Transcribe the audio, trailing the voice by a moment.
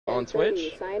on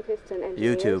Twitch?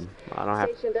 YouTube. I don't have.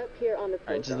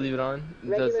 Alright, just leave it on.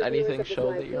 Does anything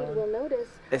show that you're on?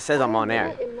 It says I'm on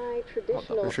air.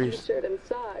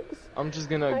 I'm just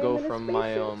gonna go from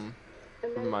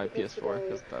my PS4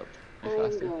 because that'll be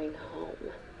faster. Going home.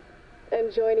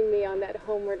 And joining me on that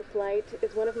homeward flight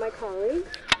is one of my colleagues,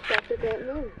 Dr. Grant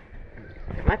Moon.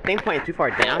 My thing pointing too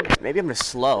far down. Maybe I'm just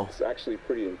slow. It's actually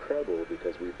pretty incredible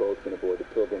because we've both been aboard the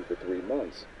Pilgrim for 3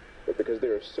 months. But because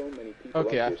there are so many people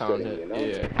Okay, I found it.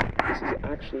 Yeah. This is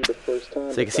actually the first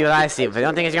time. So you can see what I see, but I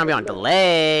don't think it's gonna be on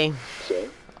delay. So,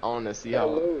 I want to see how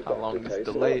long this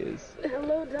delay is.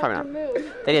 Hello, Probably Dr. not.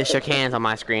 Moon. They just shook hands on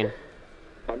my screen.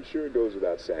 I'm sure it goes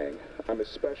without saying, I'm a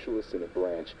specialist in a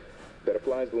branch that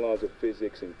applies the laws of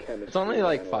physics and chemistry. It's only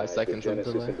like 5 the seconds of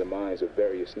genesis delay. and demise of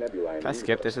various nebulae. If I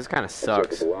skip this, this kind of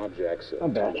sucks. Observable objects,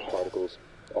 atomic particles,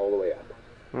 all the way up.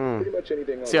 Pretty much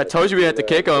anything. See, I told you we had to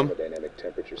kick 'em. Dynamic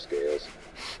temperature scales.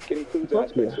 It includes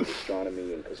aspects of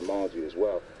astronomy and cosmology as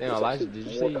well. Damn, Elijah, did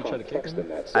you say you tried to kick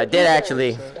him? I did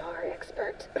actually. Star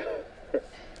expert.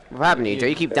 What happened to you, Joe?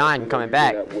 You keep dying and coming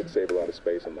back. That would save a lot of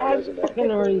space on my I resume.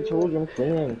 fucking already told you I'm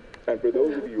clean. And for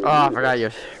those of you who Oh, I forgot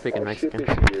you're freaking Mexican.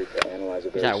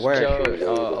 He's at work.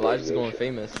 Joe, Elijah's going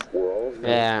famous.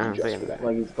 Yeah, I'm thinking.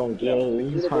 Like he's going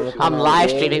gay. I'm live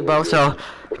streaming, bro, so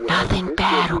nothing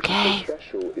bad, okay?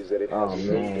 Oh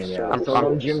man, yeah. I'm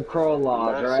following Jim Crow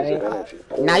laws,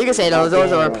 right? Now you can say those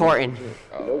are important.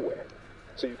 Nowhere.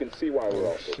 So you can see why we're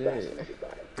all so fascinated by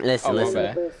it. Listen, My listen.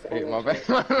 bad. Hey, my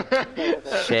bad.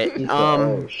 Shit.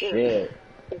 Oh shit.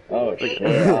 Oh shit.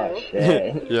 Oh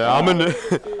shit. Yeah, I'm in the.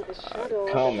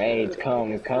 Come AIDS,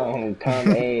 come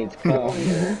AIDS, come.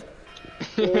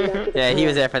 Yeah, he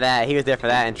was there for that. He was there for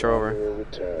that intro over.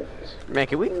 Man,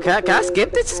 can I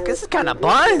skip this? This is kind of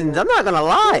buns. I'm not gonna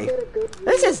lie.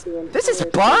 This is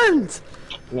buns.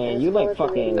 Man, you like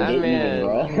fucking That gaming, man-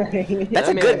 bro. That's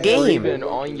a good game. Even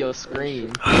on your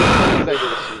screen.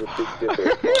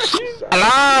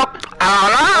 Hello?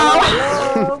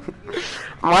 Hello?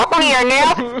 Welcome here,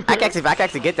 Neil. I can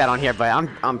actually get that on here, but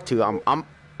I'm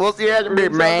we'll see as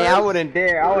big man. I wouldn't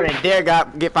dare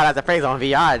get find out the phrase on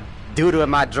VR due to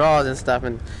my draws and stuff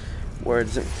and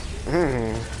words.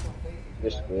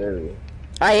 You're scary.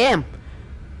 I am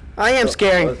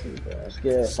scary.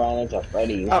 Scared of Final to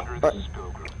Freddy.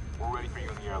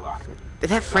 Is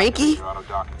that Frankie?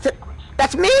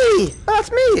 That's me!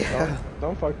 That's me!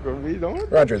 Don't fuck with me, don't.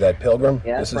 Roger that, Pilgrim.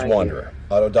 Yeah, This is Frankie. Wanderer.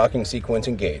 Auto-docking sequence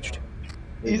engaged.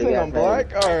 You think I'm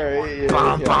black? Alright, yeah.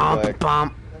 Bum, yeah, I'm bum, black.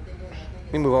 bum.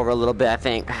 Let me move over a little bit, I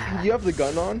think. You have the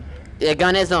gun on? The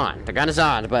gun is on. The gun is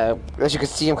on, but as you can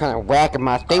see, I'm kind of whacking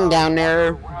my thing down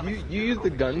there. You use the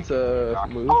gun to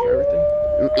move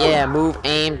everything? Yeah, move,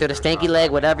 aim, do the stanky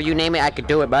leg, whatever you name it, I could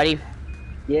do it, buddy.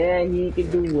 Yeah, you can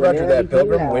do whatever. Roger that, you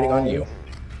Pilgrim. like. Waiting on you.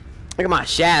 Look at my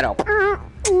shadow.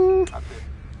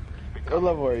 What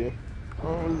level are you?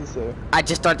 Oh, what does it say? I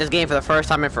just started this game for the first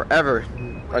time in forever.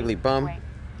 Ugly bum.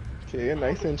 Okay,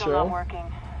 nice Still not intro. working.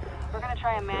 We're gonna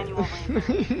try a manual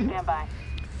reboot. Stand by.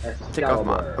 I'm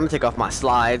gonna take off my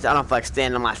slides. I don't feel like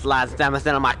standing on my slides. I'm gonna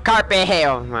stand on my carpet.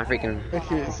 Hell, my freaking.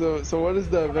 Okay, so what is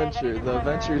the adventure? The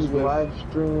adventures with Live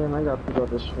stream. I got to go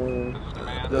to stream.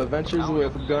 the adventures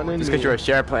with gun and Just because you're a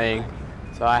share playing,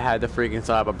 so I had to freaking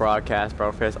set up a broadcast,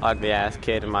 bro, for this ugly ass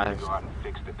kid in my.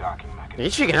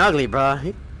 He's freaking ugly, bro. No,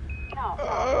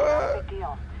 no big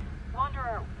deal.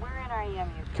 Wanderer, we're in our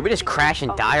EMU. Can we just crash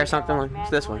and die or something? What's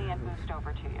this one? And boost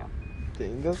over to you.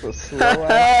 Dang, that's a slow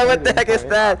ass. What the heck is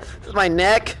that? This is my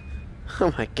neck.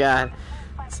 Oh my god.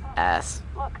 It's ass.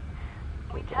 Look,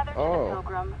 we tether to the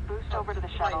Pilgrim, boost over to the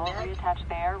shuttle, reattach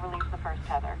there, release the first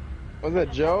tether. Was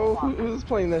that Joe? Who's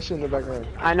playing that shit in the background?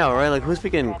 I know, right? Like, who's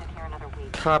freaking Headed here another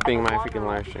week. copying my freaking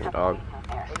live stream, dog?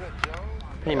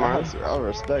 Hey, Mark. I'll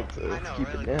respect to keep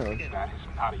it down.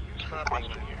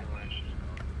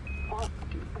 Well,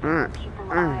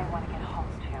 people I want to get home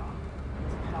to.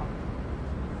 So.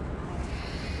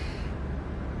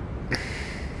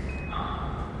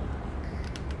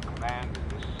 Command,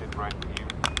 this is Sid right with you.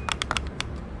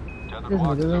 Tether This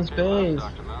block is nigga's in okay, space.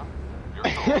 Dr. Moon.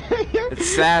 You're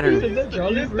It's Saturn. You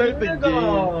start the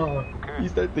game. You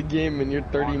start the game and you're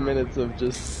 30 minutes of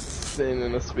just sitting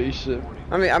in a spaceship.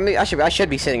 I should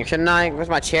be sitting, shouldn't I? Where's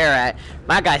my chair at?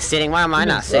 My guy's sitting. Why am I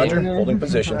not Roger. sitting? Holding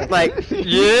position. Like,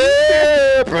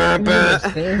 yeah,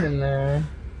 Standing there.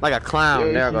 like a clown.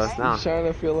 Yo, There it he's- goes. Now. He's trying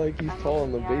to feel like he's tall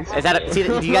in the base. Is that? Do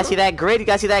you guys see that grid? You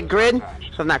guys see that grid?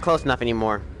 So I'm not close enough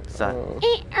anymore. So.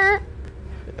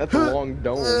 That's a long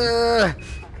dome.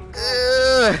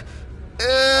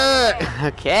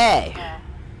 Okay.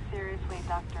 Seriously,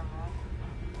 Dr.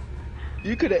 Moon?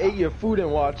 You could have ate your food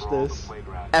and watched this.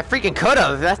 I freaking could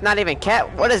have. That's not even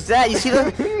cat. What is that? You see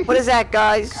the? What is that,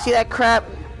 guys? You see that crap?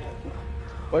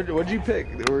 What'd you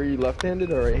pick? Were you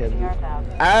left-handed or right-handed?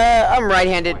 I'm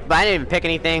right-handed, but I didn't even pick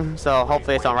anything, so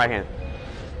hopefully it's on right-hand.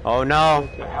 Oh no.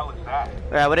 What the hell is that?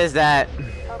 Yeah, what is that?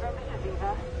 Pilgrim, this is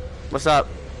Eva. What's up?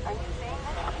 Are you seeing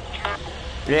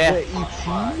this?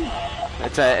 Yeah.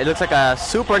 E.T.? It looks like a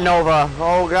supernova.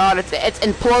 Oh god, it's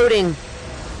imploding. Oh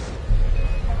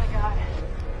my god.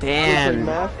 Damn.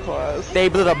 Math class. They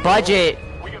blew the budget.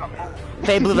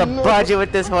 They blew the budget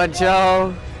with this one,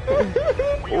 Joe.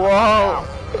 Whoa.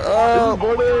 This is Oh.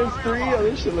 Borderlands 3. Oh,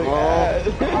 this shit look ass.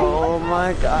 Oh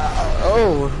my god.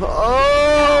 Oh.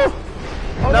 Oh.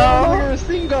 Oh, No. look at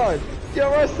Racine gone.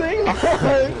 Yo, Racine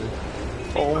gone.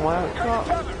 Oh my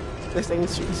god. This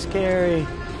thing's scary.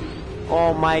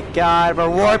 Oh my god, we're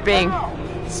warping.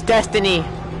 It's destiny.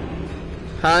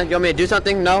 Huh? You want me to do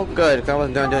something? No? Good, 'cause I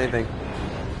wasn't doing anything.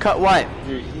 Cut what?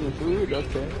 You're eating food?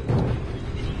 Okay.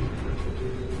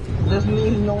 That's me,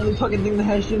 the only fucking thing that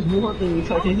has just warping,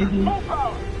 fucking.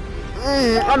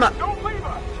 I'm not.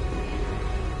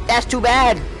 That's too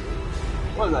bad.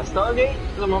 What is that, Stargate?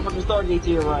 There's a motherfucking Stargate to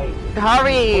your right.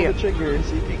 Hurry. Pull the trigger and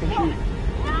see if you can shoot.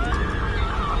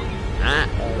 That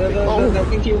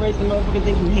thing to your right's the motherfucking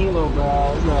thing from Halo,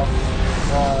 bro.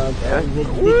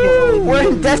 Woo! We're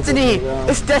in Destiny!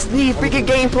 It's Destiny freaking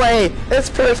gameplay! It's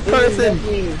first person!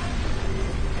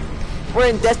 We're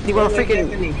in Destiny, we're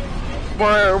freaking...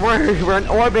 We're in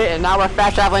orbit and now we're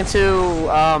fast traveling to,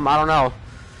 I don't know.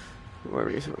 Where are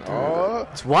we? It's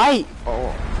white!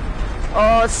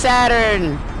 Oh, it's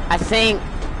Saturn! I think.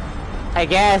 I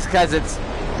guess, cause it's...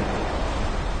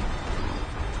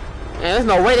 Man, there's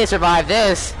no way they survived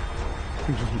this!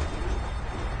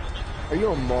 Are you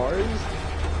on Mars?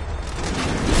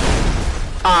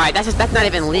 Alright, that's not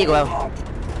even legal. What?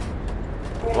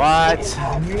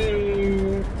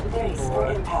 Brace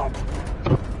for impact.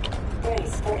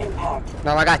 Brace for impact.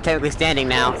 No, I got technically standing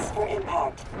now. Brace for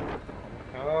impact.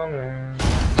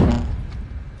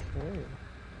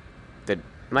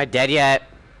 Am I dead yet?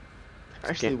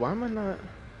 Actually, why am I not?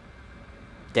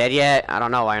 Dead yet? I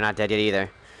don't know why you're not dead yet either.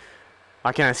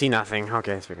 Why can't I see nothing?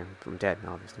 Okay, speaking. I'm dead,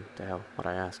 obviously. What the hell?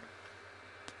 What'd I ask?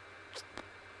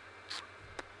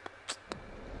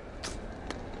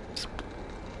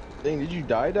 Dang, did you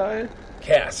die?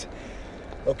 Cass,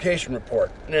 location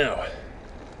report, now.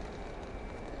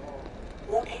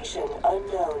 Location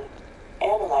unknown.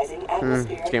 Analyzing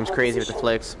atmospheric This game's crazy with the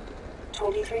composition. flicks.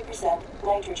 23%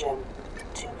 nitrogen,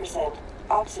 2%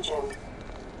 oxygen,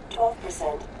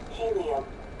 12% helium.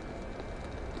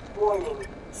 Warning,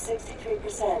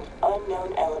 63%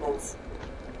 unknown elements.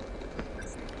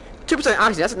 2%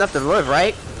 oxygen, that's enough to live,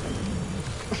 right?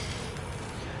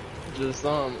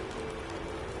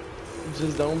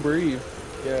 Just don't breathe.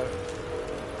 Yeah.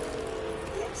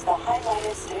 Use the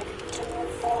highlighter stick to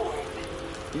move forward.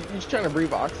 You just trying to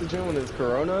breathe oxygen when it's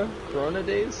Corona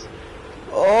days?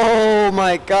 Oh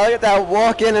my god, look at that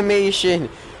walk animation.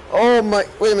 Oh my,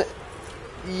 wait a minute.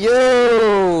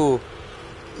 Yo,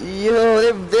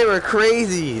 they were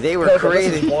crazy. They were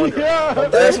crazy. Yeah.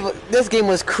 This game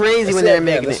was crazy when they were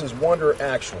making this it. is Wonder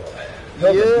Actual.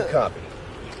 Pilgrim, copy.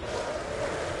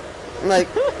 Like,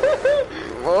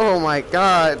 oh my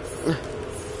god.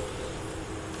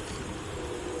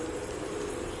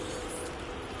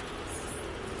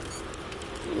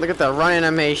 Look at the run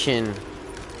animation.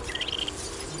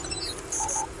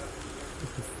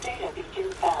 Data beacon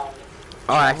found.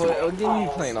 Alright. What game are you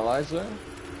playing, Elijah?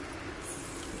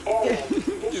 Area.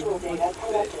 Visual data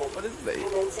collected. What is they?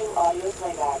 Commencing audio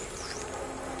playback.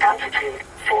 Altitude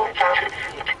 4,000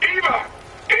 feet. Eva!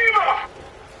 Eva!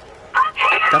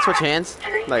 That's what hands?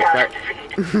 Like that.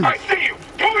 I see you!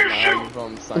 Pull your shoe!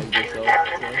 You've signed yourself.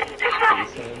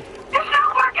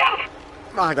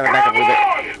 Oh, I gotta back up a little bit.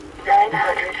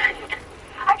 900 feet.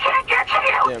 I can't get to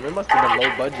you! Damn, it must have been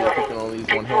low budget if you can only use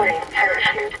one hand.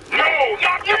 No,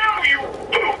 not now, you!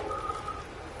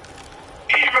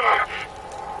 Eva!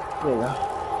 There you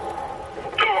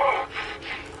go.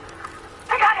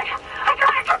 I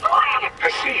got it deployed! I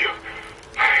see you.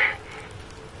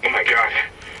 Oh my god.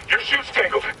 Your suit's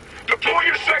tangled. Deploy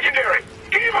your secondary!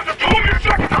 Eva, deploy your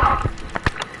secondary!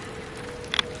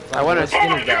 I wonder. What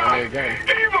skin is that on your gun?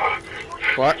 Eva!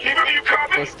 What? Eva, do you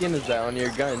copy? What skin is that on your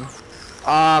gun?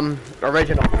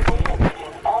 Original. The data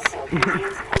beacon also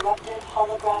contains corrupted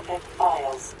holographic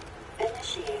files.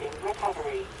 Initiating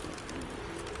recovery.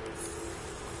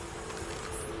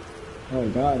 Oh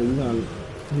god,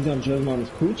 he's on Joe's mom's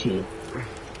coochie.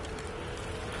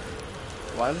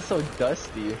 Why is it so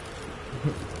dusty?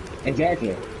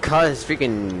 Exactly. Cause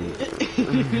freaking.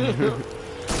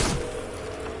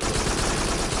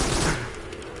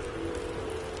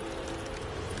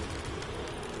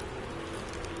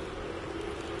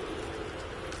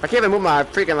 I can't even move my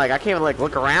freaking, like, I can't even, like,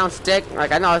 look around stick.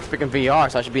 Like, I know it's freaking VR,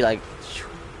 so I should be, like,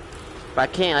 but I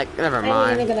can't, like, never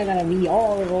mind. Nigga, I got a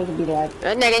VR, we're supposed to be like...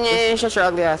 Nigga, shut your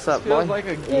ugly ass up, boy. Feels like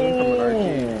a game from an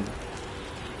arcade.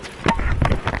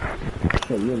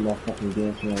 Shit, you're more fucking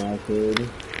game from an arcade.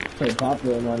 Play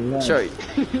popular in my nuts. Sure.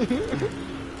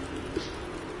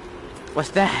 What's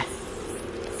that?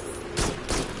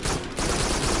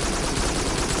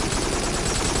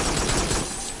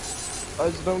 I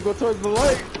just don't go towards the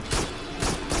light.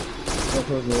 Go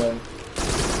towards the light.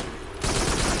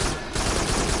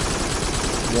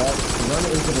 Yep, run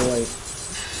into the light.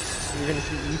 You're gonna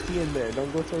see EP in there.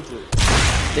 Don't go towards it.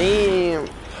 Damn.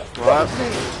 Well,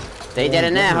 they dead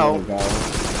in that hole.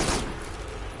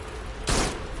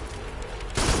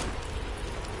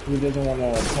 He doesn't want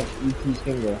to touch EP's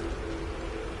finger.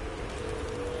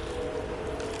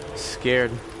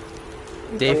 Scared.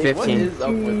 Day Hey, 15. What is up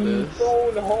with this?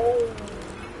 Going home.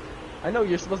 I know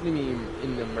you're supposed to be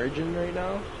in immersion right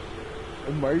now.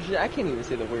 Immersion? I can't even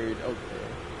say the word. Okay.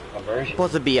 Immersion.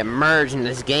 Supposed to be immersed in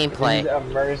this gameplay. This is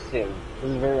immersive. This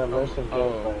is very immersive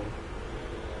gameplay.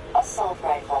 Assault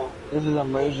rifle. This is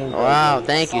immersion. Wow,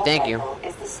 thank you, thank you. Assault rifle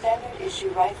is the standard issue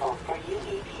rifle for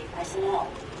UEP personnel.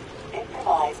 It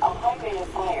provides a high rate of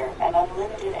fire and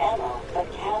unlimited ammo, but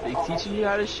can They teaching you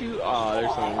how to shoot? Oh,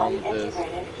 there's something wrong with this.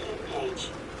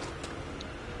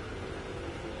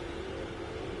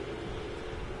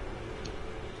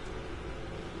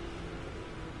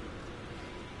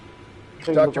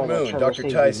 Dr. Moon, Dr.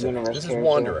 Tyson, this is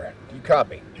Wanderer. Do you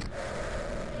copy?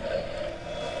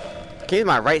 I can't use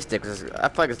my right stick because I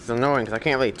feel like it's annoying because I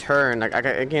can't really turn. Like,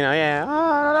 I you know, yeah.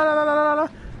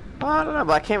 But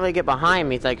I can't really get behind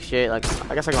me. It's like shit. Like,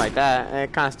 I guess something like that.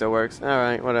 It kind of still works. All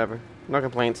right, whatever. No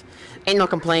complaints. Ain't no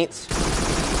complaints.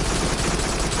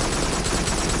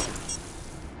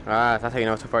 That's how you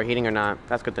know it's for heating or not.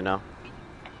 That's good to know.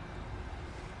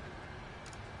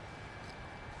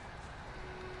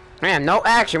 Man, no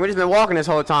action. We've just been walking this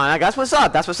whole time. That's what's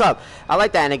up. That's what's up. I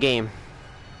like that in a game.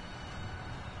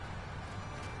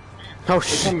 Oh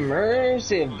It's shit.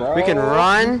 immersive, bro. We can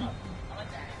run.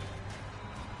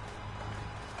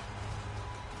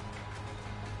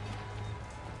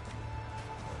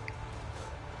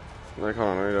 Like, hold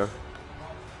on, there we go.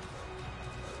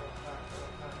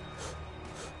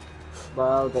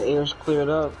 Wow, the air's cleared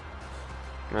up.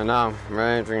 I know,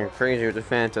 right? Drinking crazy with the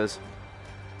Fantas.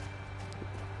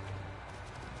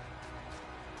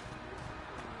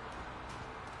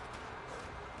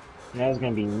 There's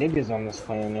gonna be niggas on this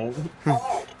planet.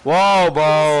 Whoa,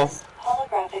 bro.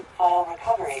 Holographic file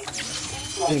recovery.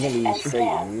 There's gonna be straight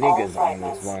niggas on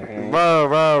this one. Bro,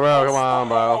 come on,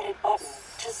 bro.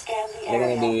 They're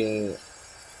gonna be.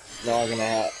 They're all gonna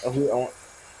have.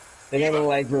 They're gonna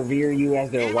like revere you as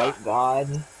their white god.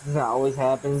 That always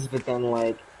happens, but then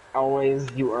like always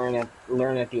you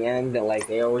learn at the end that like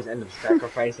they always end up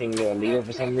sacrificing their leader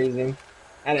for some reason.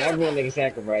 And everyone they can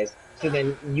sacrifice. So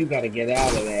then you gotta get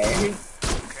out of there. Okay. Is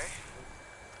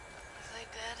I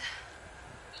dead?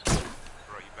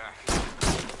 Throw you back.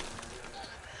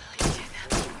 What the hell you do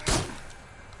that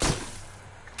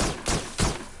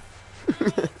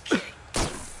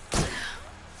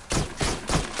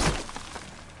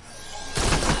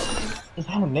for? Is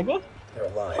that a nigga? They're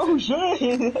alive. Oh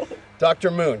shit!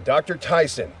 Dr. Moon, Dr.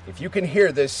 Tyson, if you can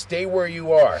hear this, stay where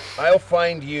you are. I'll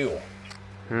find you.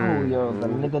 Oh yo, the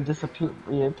nigga disappeared.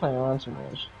 Yeah, playing around too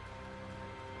much.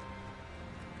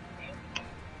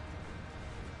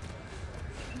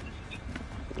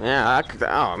 Yeah,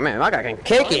 oh man, that guy can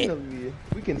kick it. Finally,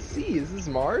 we can see. Is this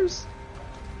Mars?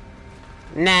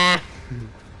 Nah.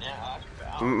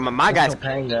 My guy's. I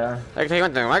can tell you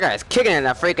one thing. My guy's kicking in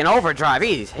that freaking overdrive.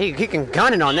 He can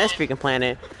gun it on this freaking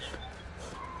planet.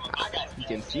 You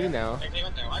can see now.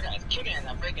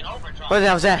 What the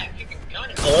hell was that?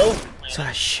 Hello? What's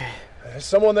that shit? Is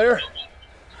someone there?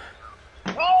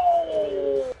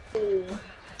 Oh!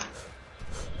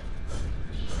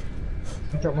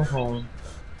 I dropped my phone.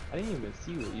 I didn't even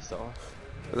see what you saw.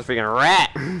 There's a freaking rat.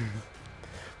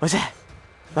 What's that?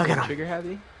 Look at him. Trigger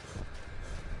happy?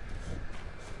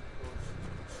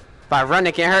 If I run,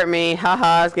 it can't hurt me.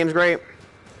 Haha, this game's great.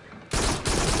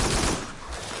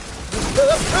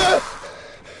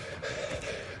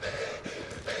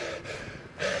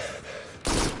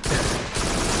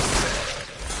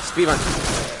 Speedrun.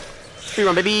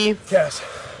 Speedrun, baby. Yes.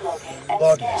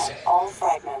 Log this. All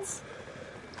fragments.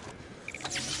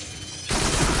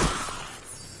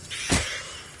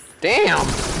 Damn.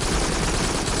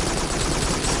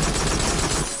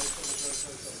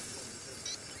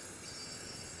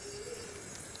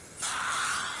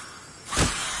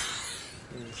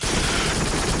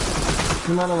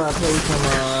 You mind if I play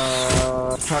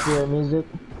some copyright music?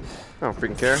 I don't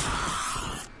freaking care.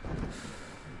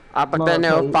 I put No, the new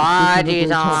okay, bodies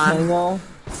specifically on. Tango.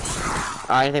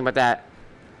 I didn't think about that.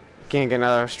 Can't get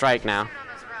another strike now.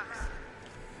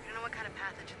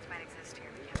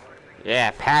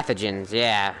 Yeah, pathogens.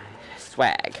 Yeah,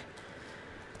 swag.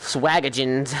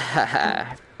 Swagagens.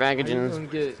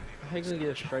 Swagagens. How you gonna get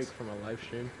a strike from a live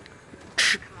stream?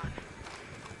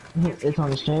 It's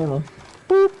on his channel.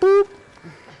 Boop boop.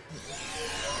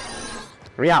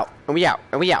 We out, and we out,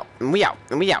 and we out, and we out,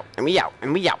 and we out, and we out,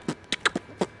 and we out.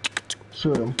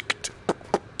 Shoot him.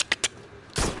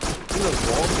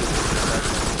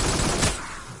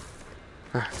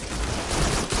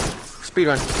 Speed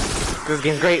run. This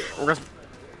game's great. We're gonna...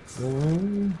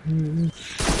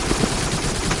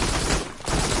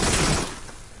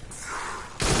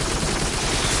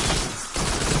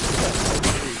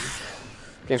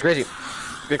 Game's crazy.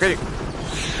 Game's crazy.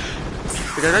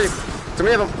 Game's crazy. Too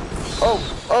many of them.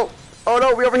 Oh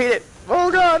no, we overheated.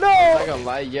 Oh god, no! I'm not gonna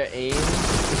lie, your aim.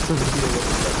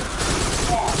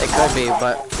 It could be,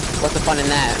 but what's the fun in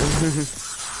that?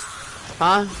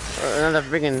 Huh? Another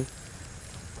freaking.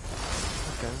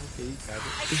 Okay, you got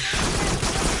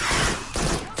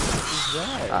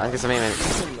it. I get some aiming.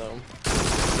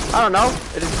 I don't know.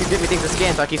 It just gives me things to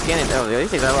scan, so I keep scanning. Oh, these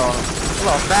things are little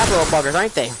fast little buggers,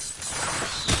 aren't they?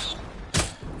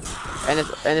 And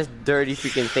this dirty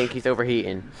freaking thing keeps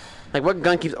overheating. Like, what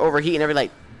gun keeps overheating every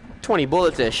like 20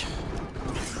 bullets ish?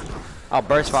 I'll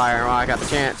burst fire while I got the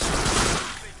chance.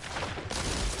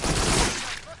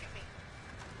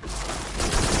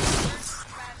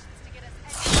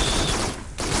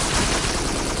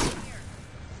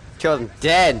 Killed him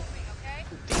dead.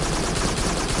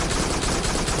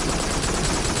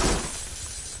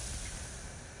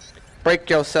 Break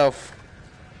yourself.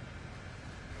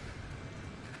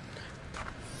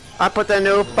 I put the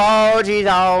new 4Gs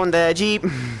on the Jeep.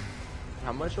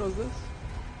 How much was this?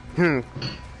 I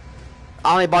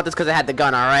only bought this because I had the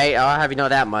gun, alright? I'll have you know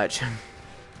that much.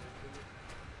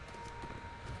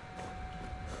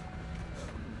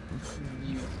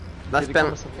 Did it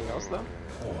come with something else though?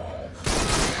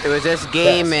 It was this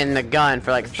game and the gun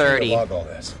for like 30. Log all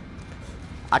this.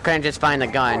 I couldn't just find the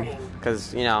gun,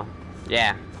 because, you know,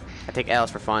 yeah. I take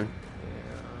L's for fun.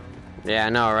 Yeah,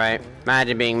 I know, right?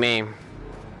 Imagine being me.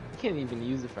 You can't even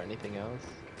use it for anything else.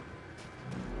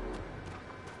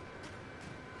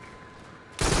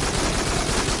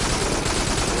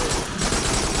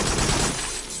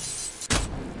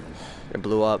 It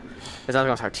blew up. It's not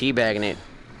gonna start teabagging it.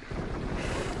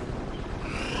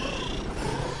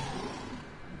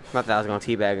 Not that I was gonna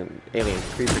teabag an alien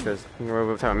creature, because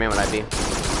what type of man would I be?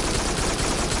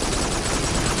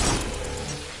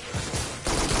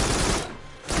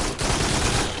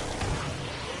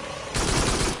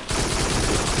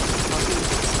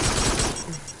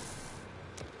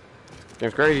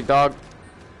 It's crazy, dog.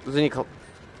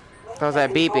 How's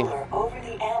that beeping? Over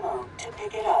the ammo to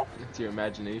pick it up. It's your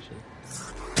imagination.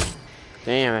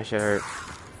 Damn, that shit hurt.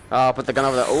 Oh, put the gun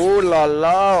over there. Oh la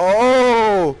la!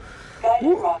 Oh!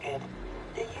 Guided rocket.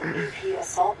 The UEP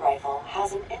assault rifle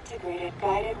has an integrated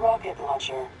guided rocket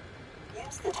launcher.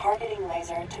 Use the targeting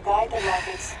laser to guide the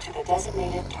rockets to the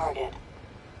designated target.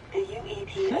 The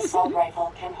UEP assault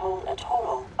rifle can hold a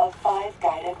total of 5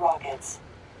 guided rockets.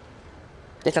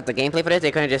 They got the gameplay for this? They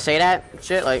couldn't just say that?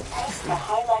 Shit, like... Press the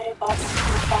highlighted button to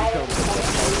fire the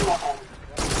secondary weapon.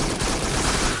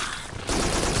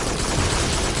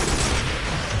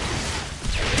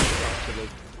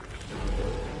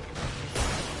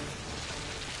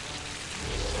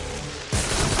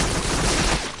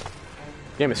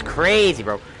 Game is crazy,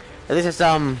 bro. At least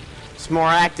it's more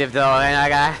active though, and I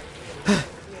got...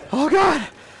 Oh god!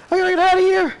 I gotta get out of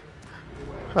here!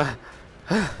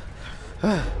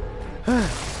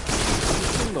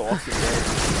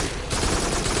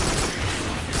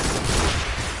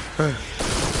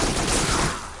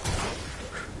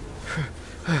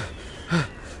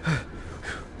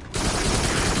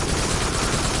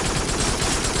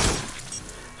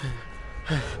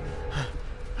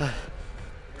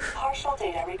 Partial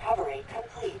data recovery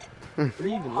complete. What are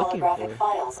you even looking Holographic for?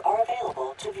 files are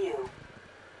available to view.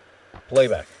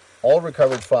 Playback. All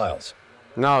recovered files.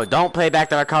 No, don't play back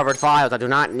the recovered files. I do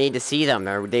not need to see them.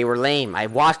 They were lame. I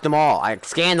watched them all. I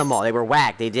scanned them all. They were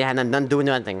whack. They had nothing doing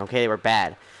nothing. Okay, they were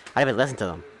bad. I didn't even listen to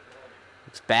them.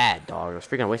 It's bad, dog. I was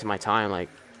freaking wasting my time. Like,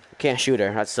 can't shoot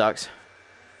her. That sucks.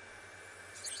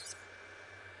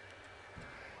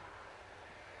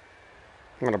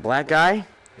 I'm a black guy.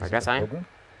 I guess I am.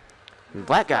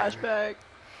 Black guy. Flashback.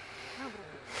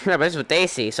 Yeah, but this is what they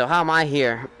see. So how am I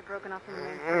here? broken off from the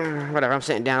main. Whatever, I'm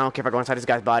sitting down. I don't care if I go inside this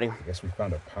guy's body. I guess we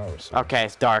found a power source. Okay,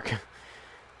 it's dark.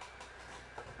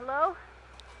 Hello? I'm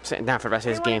sitting down for the rest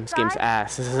of this Anyone game. This game's inside?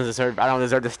 ass. I don't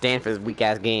deserve to stand for this weak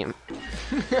ass game.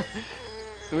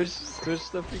 Switch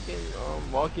the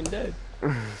freaking Walking Dead.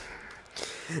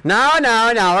 No.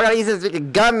 We're gonna use this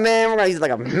freaking gun, man. We're gonna use it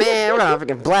like a man. We're gonna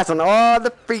freaking blast on all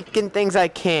the freaking things I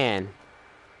can.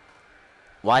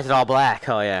 Why is it all black?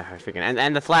 Oh yeah, freaking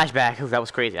and the flashback. Ooh, that was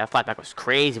crazy. That flashback was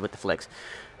crazy with the flicks.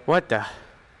 What the?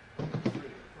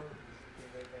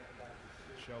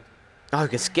 Oh, you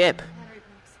can skip.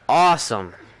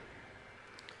 Awesome.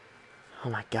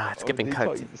 Oh my God, skipping They taught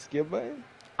cuts. you the skip button?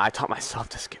 I taught myself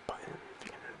to skip button.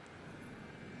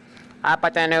 I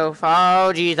put the new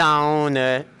 4Gs on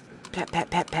it.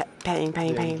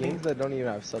 Pang. Games that don't even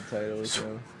have subtitles.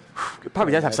 So. It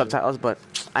probably does have subtitles, but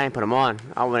I didn't put them on.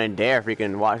 I wouldn't dare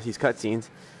freaking watch these cutscenes.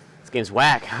 This game's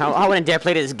whack. I wouldn't dare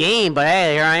play this game, but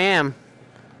hey, here I am.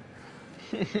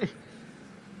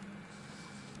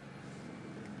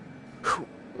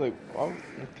 Like, oh,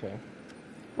 okay.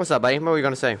 What's up, buddy? What were you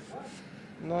gonna say?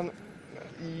 No,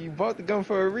 you bought the gun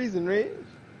for a reason, right?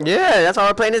 Yeah, that's why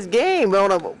we're playing this game. We don't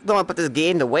want to put this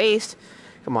game to waste.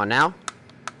 Come on now.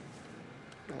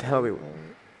 What the hell are we?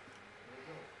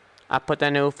 I put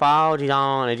the new 4Gs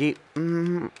on a Jeep. Where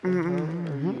are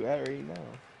you at right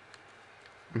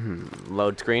now?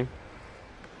 Load screen.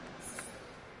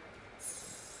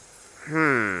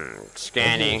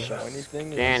 Scanning. Scanning.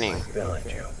 Behind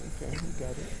you. Okay, you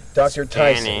got it. Dr.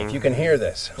 Tyson, Scanning. if you can hear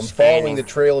this, I'm Scanning. following the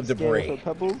trail of Scanning debris. for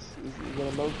pebbles? Is gonna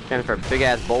load? Scanning for big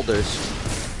ass boulders.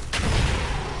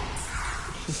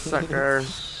 Sucker.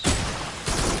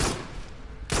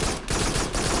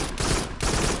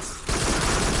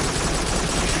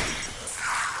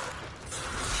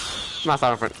 Not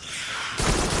far in front.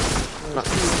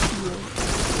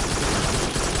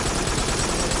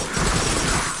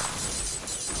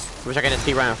 Wish I could just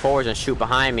keep running forwards and shoot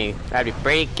behind me. That'd be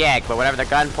pretty gag, but whatever the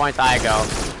gun points, I go.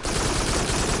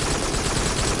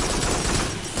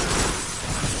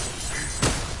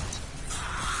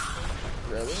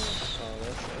 Really?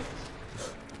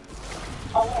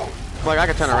 Oh, that sucks. Like I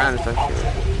could turn around and start shooting.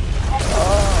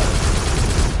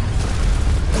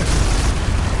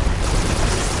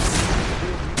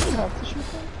 You have to shoot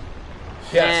them?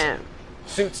 Yes.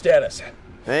 Suit status.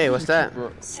 Hey, what's that?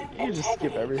 Bro, you just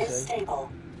skip everything.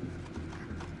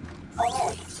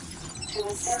 Alert. To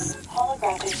assist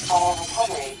holographic file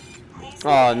recovery, please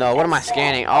Oh no, what am I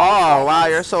scanning? Oh wow,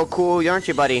 you're so cool, aren't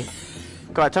you, buddy?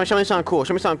 Go ahead, show me something cool.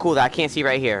 Show me something cool that I can't see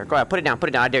right here. Go ahead, put it down,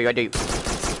 I dare you, I dare you.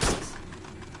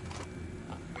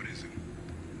 What is it?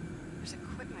 There's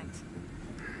equipment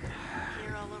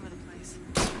here all over the place.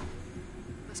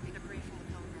 Must be debris from the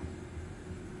Pilgrim.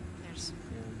 There's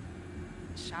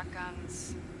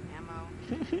shotguns, ammo,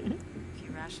 a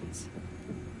few rations.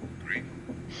 Great.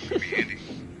 Could be handy.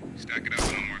 Stack it up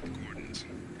and I'll mark the coordinates.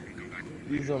 And come back for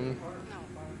These No,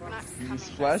 we're not coming. these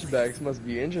flashbacks must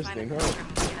be interesting, Find a huh? Pilgrim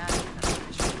and get out of here, that's the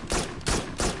mission.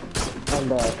 I'm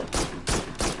back.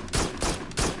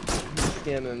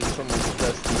 Scanning someone's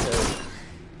dusty head.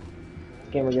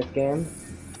 Scammer get scammed.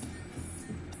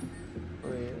 Oh,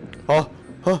 yeah.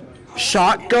 Oh,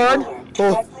 shotgun?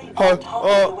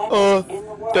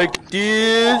 Take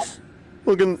this.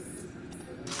 Looking.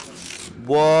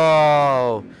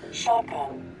 Whoa.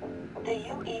 Shotgun. The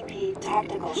UEP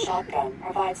tactical shotgun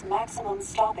provides maximum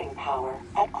stopping power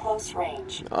at close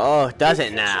range. Oh, does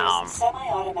it Features now?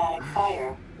 Semi-automatic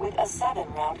fire with a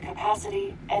 7-round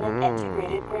capacity and an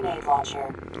integrated grenade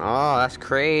launcher. Oh, that's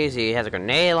crazy. It has a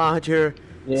grenade launcher.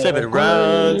 Yeah. 7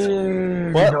 rounds.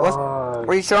 What? What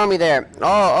are you showing me there?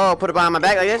 Oh, put it behind my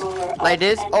back like this? Like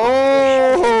this?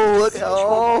 Oh, look at,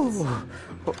 oh.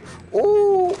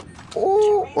 Ooh,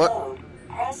 ooh. What? Reload,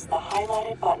 press the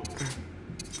highlighted button.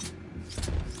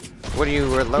 What are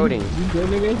you reloading? You good,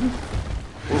 nigga?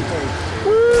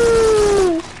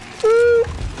 Ooh, ooh, ooh.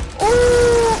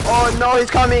 Oh no, he's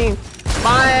coming!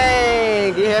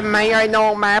 Bang! Yeah, man, you already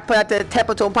know, man. Put out the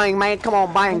tempo bang, man. Come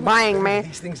on, bang, man.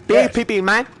 These things Big dead. pee,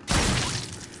 man.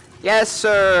 Yes,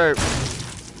 sir.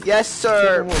 Yes,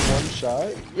 sir. With one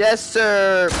shot? Yes,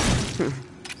 sir.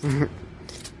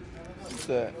 What's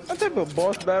that? What type of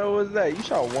boss battle was that? You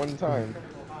shot one time.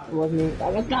 Wasn't I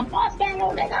was not boss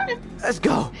battle, nigga. Let's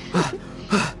go.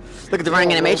 Look at the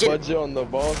running animation. No budget on the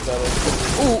boss battle.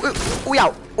 Ooh, ooh,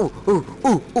 yow.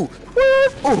 Ooh.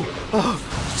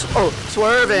 Oh,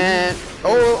 swerving.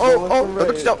 Oh, look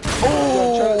at yourself.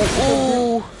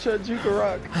 Ooh. Chajuka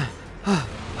Rock.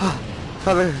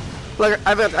 Look,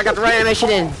 I got the right animation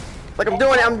in. Like I'm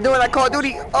doing it. I'm doing that Call of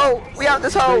Duty. Oh, we out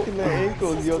this hole. Breaking their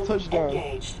ankles, yo,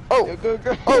 touchdown. Oh, Yo, go.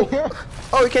 oh,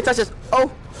 oh, you can't touch this.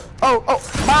 Oh, oh, oh,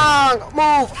 bang,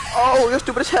 move. Oh, you're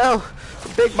stupid as hell.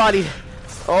 Big body.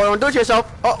 Oh, don't do it to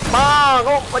yourself. Oh, bang.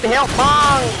 Oh, what the hell?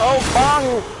 Bang. Oh,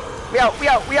 bang. We out, we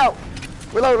out, we out.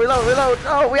 Reload, reload, reload.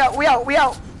 Oh, we out, we out, we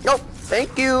out. Oh,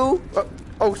 thank you.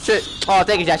 Oh, shit. Oh,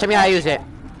 thank you, Jack. Show me how to use it.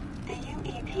 The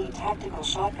UEP tactical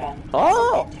shotgun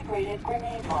Oh. has an integrated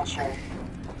grenade launcher.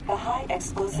 The high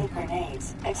explosive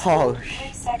grenades explode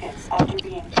 3 seconds after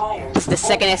being fired. This is the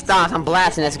second it stops. I'm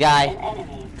blasting this guy.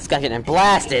 This guy's getting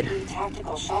blasted. You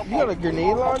got a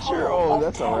grenade launcher? Oh,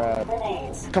 that's alright.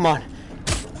 Come on.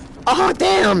 Oh,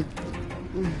 damn.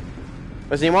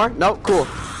 Was there any more? Nope. Cool.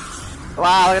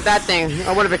 Wow, look at that thing.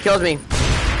 Oh, what if it kills me?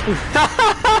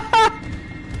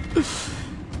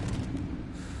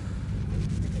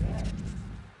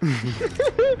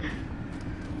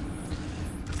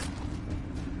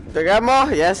 They got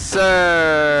more? Yes,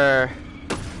 sir.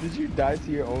 Did you die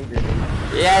to your own grenade?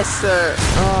 Yes, sir.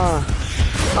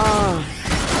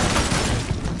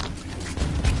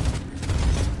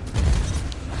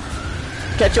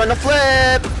 Catch you on the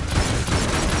flip.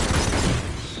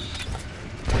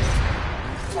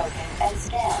 And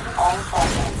scan all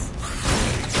fragments.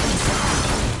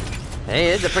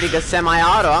 Hey, it's a pretty good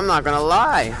semi-auto, I'm not gonna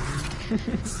lie.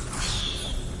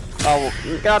 Oh,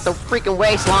 get out the freaking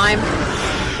way, slime.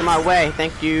 In my way,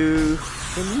 thank you.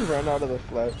 Can you run out of the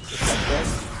flat?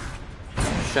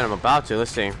 Shit, I'm about to. Let's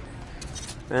see.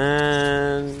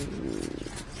 And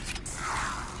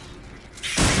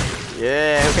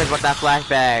yeah, who cares about that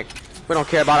flashback? We don't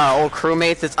care about our old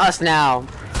crewmates. It's us now.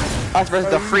 Us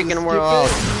versus the freaking world.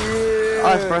 Yeah.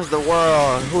 Us versus the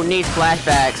world. Who needs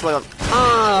flashbacks? Look,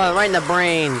 right in the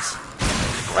brains.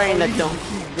 Right in the dome.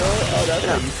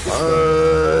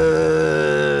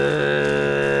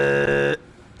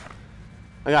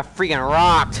 I got freaking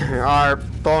rocked or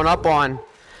blown up on.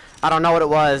 I don't know what it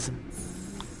was.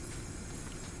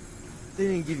 They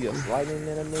didn't give you a sliding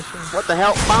animation? What the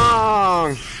hell?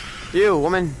 Bong! You,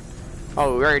 woman.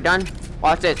 Oh, we already done?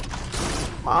 Watch it.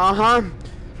 Uh-huh.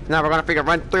 Now we're gonna figure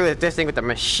run through this thing with the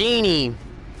machine.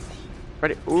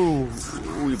 Ready? Ooh,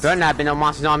 you better not have been no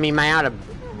monsters on me, man. I'd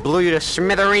have blew you to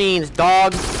smithereens,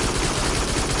 dog.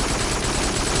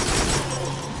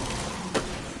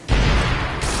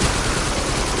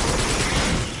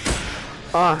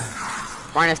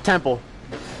 Find his temple.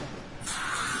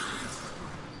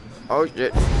 Oh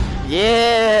shit.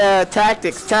 Yeah,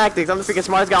 tactics, tactics. I'm the freaking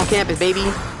smartest guy on campus,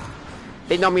 baby.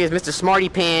 They know me as Mr. Smarty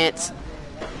Pants.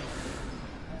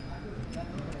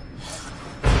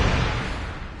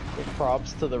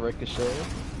 Props to the ricochet.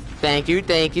 Thank you,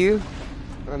 thank you.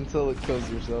 Until it kills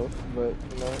yourself, but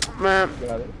you know, Man.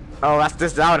 got it. Oh, that's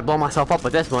this. I would have blown myself up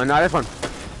with this one. Not this one.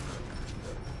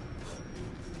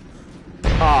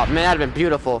 Oh man, that'd have been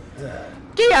beautiful.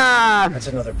 Yeah. That's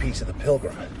another piece of the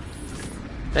pilgrim.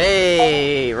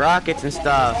 Hey, rockets and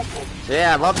stuff.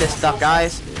 Yeah, I love this stuff,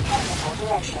 guys.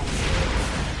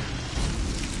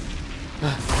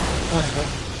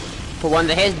 Put one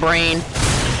to his brain.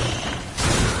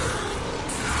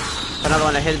 Another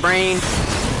one to his brain.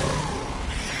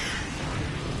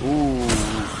 Ooh.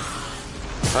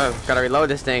 Oh, gotta reload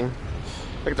this thing.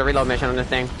 Look at the reload mission on this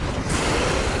thing.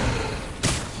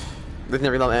 Isn't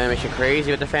the reload animation crazy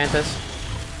with the Phantas?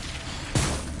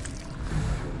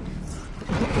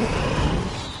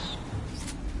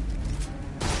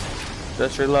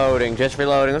 Just reloading, just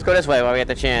reloading. Let's go this way while we get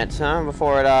the chance, huh?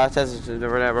 Before it says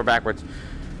we're backwards.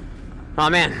 Oh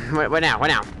man, what now? What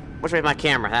now? Which way's my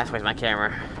camera? That's where's my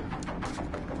camera.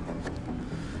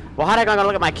 Well, how the heck am I gonna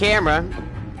look at my camera?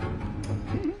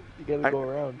 You gotta go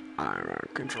around.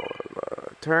 Control.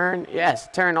 Turn. Yes,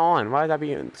 turn on. Why would that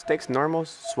be? Sticks normal.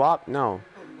 Swap. No.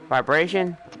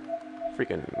 Vibration.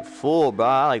 Freaking full, bro.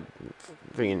 I like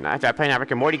freaking. After I play that Rick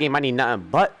and Morty game, I need nothing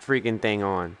but freaking thing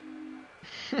on.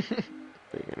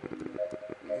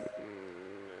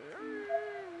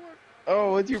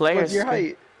 Oh, what's your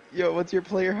height? Yo, what's your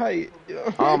player height?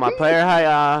 Yo. Oh, my player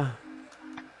height.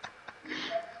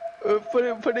 Put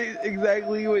it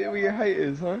exactly what your height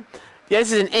is, huh? Yeah,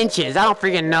 this is in inches. I don't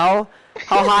freaking know.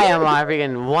 How high am I?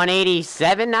 Freaking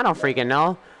 187? I don't freaking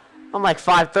know. I'm like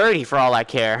 5'30" for all I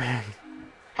care.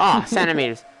 Oh,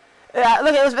 centimeters.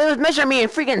 Look, it was measuring me in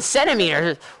freaking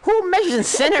centimeters. Who measures in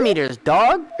centimeters,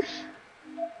 dog?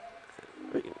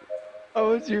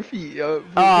 Oh, it's your feet.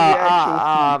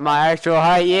 My actual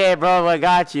height. Yeah, bro, I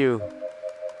got you.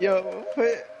 Yo,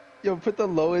 put the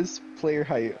lowest player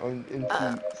height in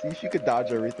feet. See if you could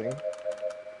dodge everything.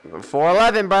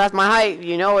 4'11", bro. That's my height.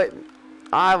 You know it.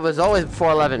 I was always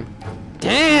 4'11".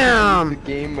 Damn! The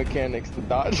game mechanics to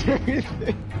dodge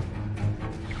everything.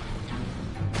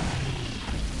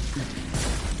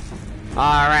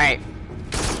 Alright.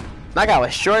 That guy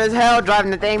was short as hell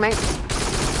driving the thing, man.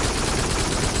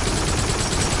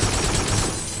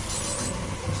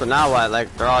 So now what?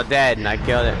 Like, they're all dead and I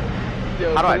killed it.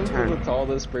 Yo, how do I turn? The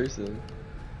tallest person.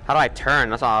 How do I turn?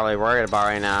 That's all I'm really worried about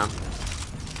right now.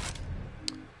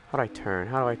 How do I turn?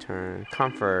 How do I turn?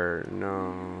 Comfort.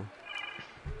 No.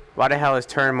 Why the hell is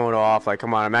turn mode off? Like,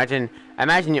 come on. Imagine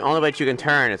the only way you can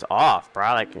turn is off,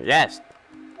 bro. Like, yes.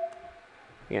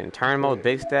 Again, turn mode,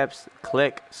 big steps,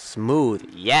 click, smooth.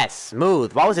 Yes,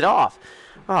 smooth. Why was it off?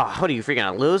 Oh, what are you, freaking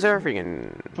a loser?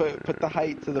 Freaking... Put the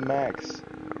height to the max.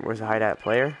 Where's the height at,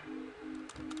 player?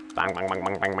 I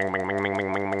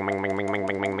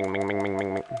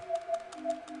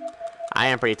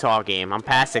am pretty tall, game. I'm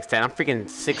past 6'10". I'm freaking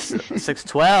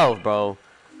 6'12", bro.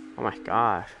 Oh my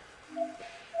gosh.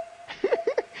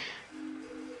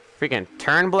 Freaking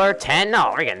turn blur 10?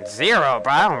 No, freaking 0,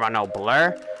 bro. I don't run no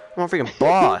blur. I'm a freaking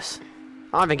boss.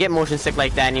 I don't even get motion sick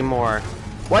like that anymore.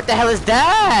 What the hell is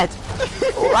that?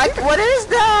 What is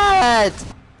that?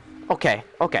 Okay.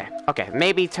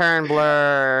 Maybe turn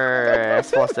blur is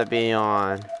supposed to be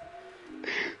on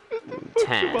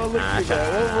 10.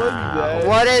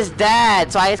 What is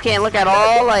that? So I just can't look at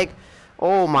all? Like,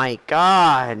 oh my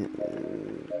god.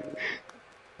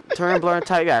 Turn blur and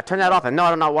type. Yeah, turn that off. And no,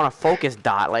 I do not want a focus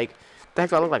dot. Like, the heck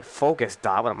do I look like focus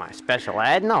dot? What am I, special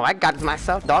ed? No, I got it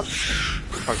myself, dog.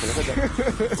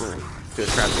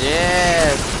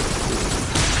 Yes.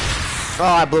 Oh,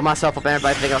 I blew myself up.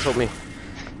 Everybody think else with me.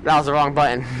 That was the wrong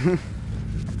button.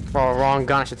 Or wrong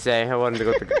gun, I should say. I wanted to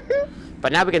go through.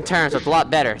 But now we can turn, so it's a lot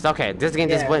better. It's okay. This game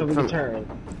just went from.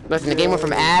 Listen, the game went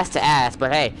from ass to ass,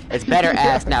 but hey, it's better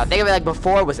ass now. Think of it like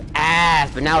before it was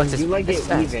ass, but now it's just. You like it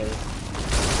even.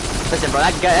 Listen, bro,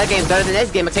 that game's better than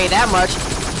this game. I'll tell you that much.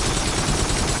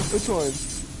 Which one?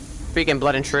 Freaking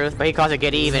Blood and Truth, but he calls it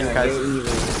Get Even because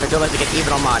I don't like to get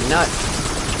even on my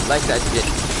nuts. Like that shit.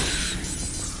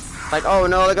 Like, oh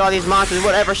no, look at all these monsters.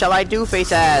 Whatever shall I do,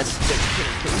 face ass?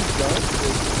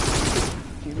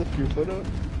 Can you lift your foot up?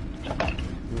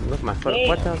 Lift my foot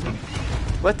up.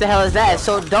 What the hell is that? It's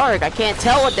so dark. I can't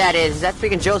tell what that is. Is that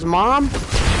freaking Joe's mom?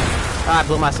 Oh, I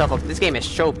blew myself up. This game is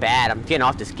so bad. I'm getting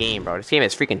off this game, bro. This game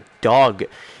is freaking dog.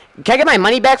 Can I get my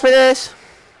money back for this?